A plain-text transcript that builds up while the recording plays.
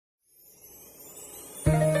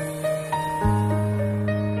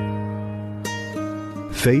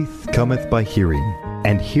Faith cometh by hearing,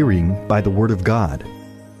 and hearing by the Word of God.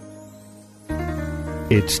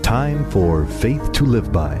 It's time for Faith to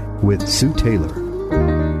Live By with Sue Taylor.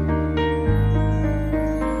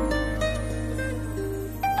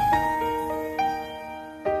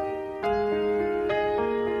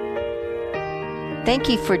 Thank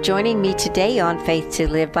you for joining me today on Faith to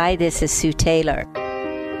Live By. This is Sue Taylor.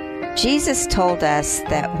 Jesus told us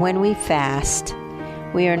that when we fast,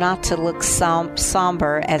 we are not to look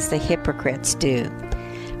somber as the hypocrites do,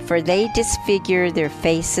 for they disfigure their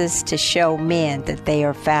faces to show men that they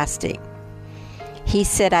are fasting. He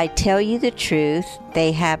said, I tell you the truth,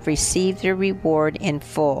 they have received their reward in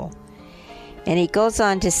full. And he goes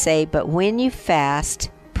on to say, but when you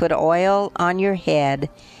fast, put oil on your head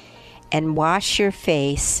and wash your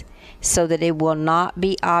face, so that it will not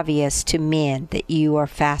be obvious to men that you are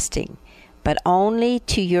fasting, but only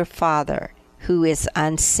to your Father who is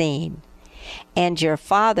unseen. And your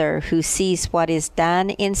Father who sees what is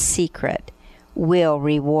done in secret will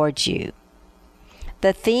reward you.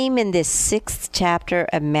 The theme in this 6th chapter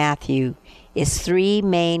of Matthew is 3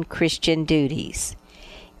 main Christian duties: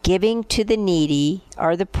 giving to the needy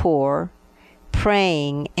or the poor,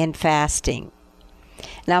 praying, and fasting.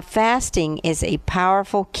 Now, fasting is a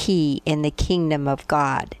powerful key in the kingdom of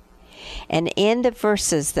God. And in the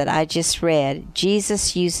verses that I just read,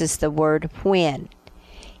 Jesus uses the word when.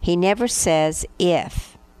 He never says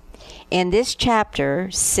if. In this chapter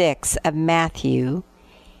 6 of Matthew,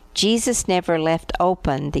 Jesus never left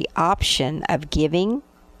open the option of giving,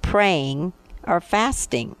 praying, or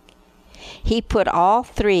fasting. He put all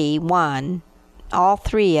three of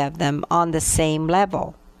them on the same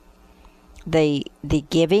level. The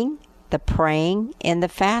giving, the praying, and the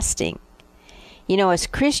fasting. You know, as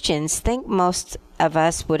Christians, I think most of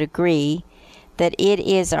us would agree that it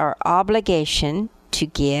is our obligation to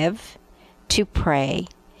give, to pray,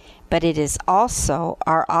 but it is also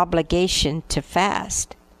our obligation to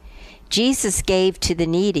fast. Jesus gave to the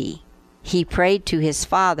needy, he prayed to his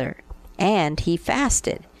Father, and he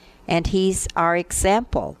fasted, and he's our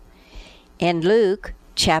example. In Luke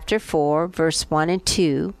chapter 4, verse 1 and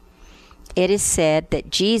 2, it is said that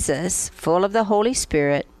Jesus, full of the Holy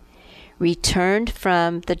Spirit, returned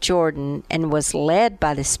from the Jordan and was led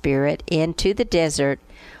by the Spirit into the desert,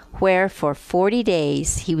 where for 40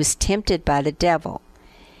 days he was tempted by the devil.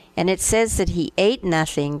 And it says that he ate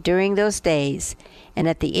nothing during those days, and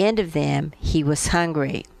at the end of them he was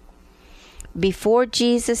hungry. Before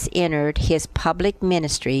Jesus entered his public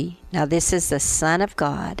ministry, now this is the Son of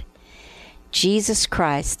God, Jesus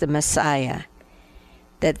Christ the Messiah,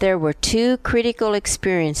 that there were 2 critical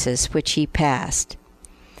experiences which he passed.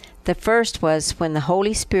 The first was when the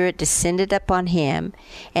Holy Spirit descended upon him,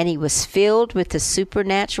 and he was filled with the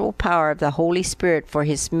supernatural power of the Holy Spirit for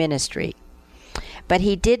his ministry. But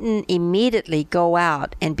he didn't immediately go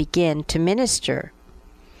out and begin to minister.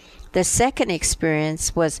 The second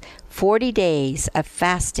experience was 40 days of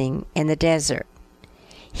fasting in the desert.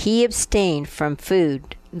 He abstained from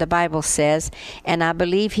food, the Bible says, and I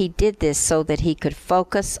believe he did this so that he could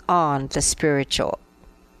focus on the spiritual.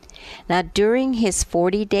 Now, during his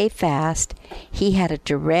 40-day fast, he had a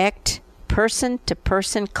direct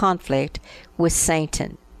person-to-person conflict with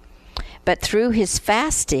Satan. But through his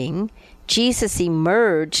fasting, Jesus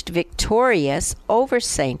emerged victorious over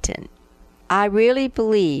Satan. I really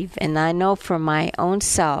believe, and I know from my own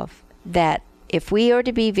self, that if we are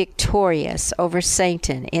to be victorious over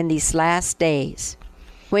Satan in these last days,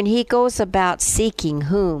 when he goes about seeking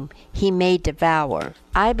whom he may devour,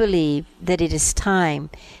 I believe that it is time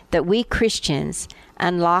that we Christians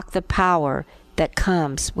unlock the power that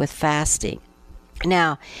comes with fasting.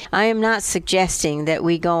 Now, I am not suggesting that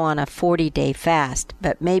we go on a 40-day fast,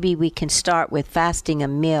 but maybe we can start with fasting a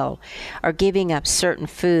meal or giving up certain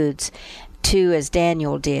foods too, as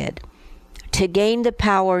Daniel did, to gain the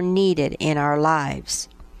power needed in our lives.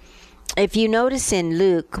 If you notice in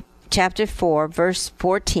Luke chapter 4, verse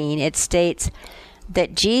 14, it states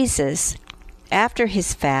that Jesus, after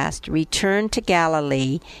his fast, returned to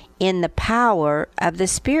Galilee in the power of the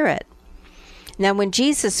Spirit. Now, when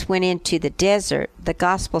Jesus went into the desert, the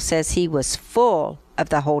gospel says he was full of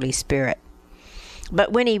the Holy Spirit.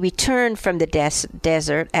 But when he returned from the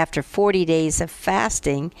desert after 40 days of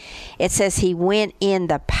fasting, it says he went in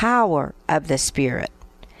the power of the Spirit.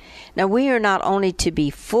 Now, we are not only to be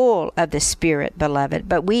full of the Spirit, beloved,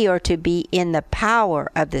 but we are to be in the power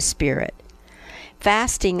of the Spirit.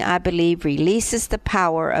 Fasting, I believe, releases the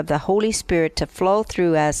power of the Holy Spirit to flow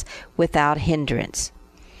through us without hindrance.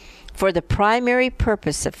 For the primary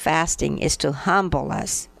purpose of fasting is to humble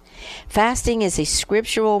us, Fasting is a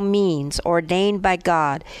scriptural means ordained by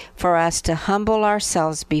God for us to humble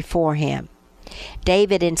ourselves before Him.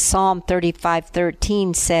 David in Psalm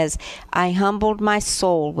 35:13 says, I humbled my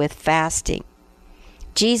soul with fasting.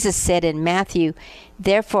 Jesus said in Matthew,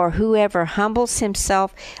 therefore whoever humbles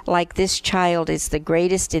himself like this child is the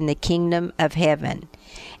greatest in the kingdom of heaven.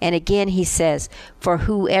 And again he says, for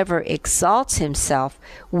whoever exalts himself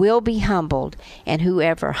will be humbled, and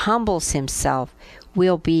whoever humbles himself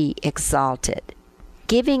will be exalted.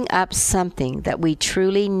 Giving up something that we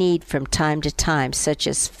truly need from time to time, such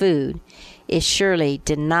as food, is surely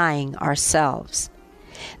denying ourselves,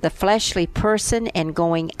 the fleshly person, and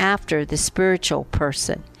going after the spiritual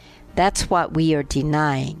person. That's what we are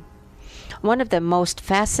denying. One of the most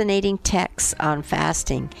fascinating texts on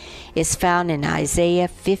fasting is found in Isaiah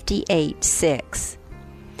 58:6.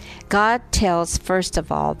 God tells first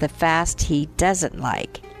of all the fast He doesn't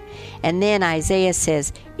like. And then Isaiah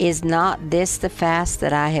says, is not this the fast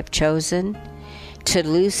that I have chosen? To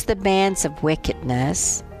loose the bands of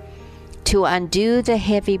wickedness, to undo the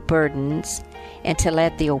heavy burdens, and to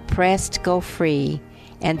let the oppressed go free,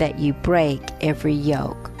 and that you break every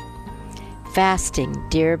yoke. Fasting,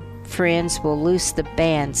 dear friends, will loose the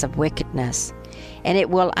bands of wickedness, and it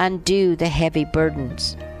will undo the heavy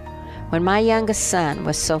burdens. When my youngest son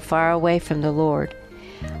was so far away from the Lord,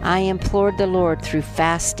 I implored the Lord through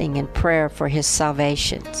fasting and prayer for his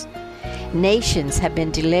salvation. Nations have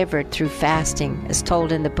been delivered through fasting, as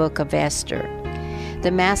told in the book of Esther.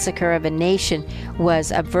 The massacre of a nation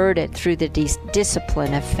was averted through the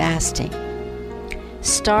discipline of fasting.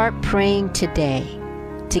 Start praying today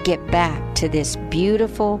to get back to this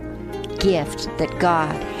beautiful gift that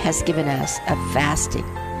God has given us of fasting.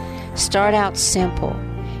 Start out simple,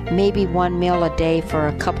 maybe one meal a day for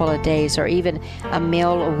a couple of days, or even a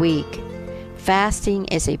meal a week. Fasting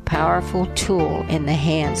is a powerful tool in the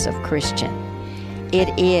hands of Christians. It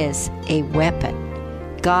is a weapon.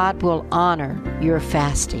 God will honor your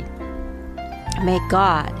fasting. May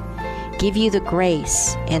God give you the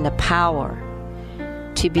grace and the power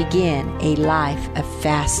to begin a life of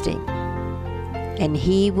fasting. And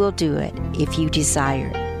He will do it if you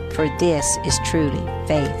desire it, for this is truly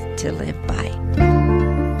faith to live by.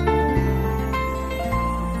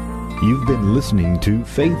 You've been listening to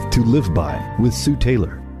Faith to Live By with Sue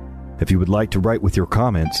Taylor. If you would like to write with your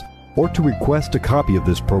comments or to request a copy of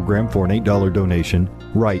this program for an $8 donation,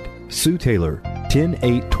 write Sue Taylor,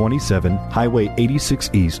 10827 Highway 86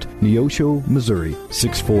 East, Neosho, Missouri,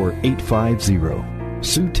 64850.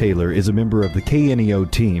 Sue Taylor is a member of the KNEO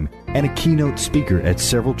team and a keynote speaker at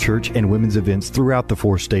several church and women's events throughout the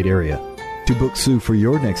 4-state area. To book Sue for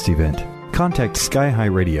your next event, contact Sky High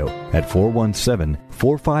Radio at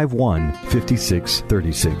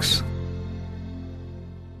 417-451-5636.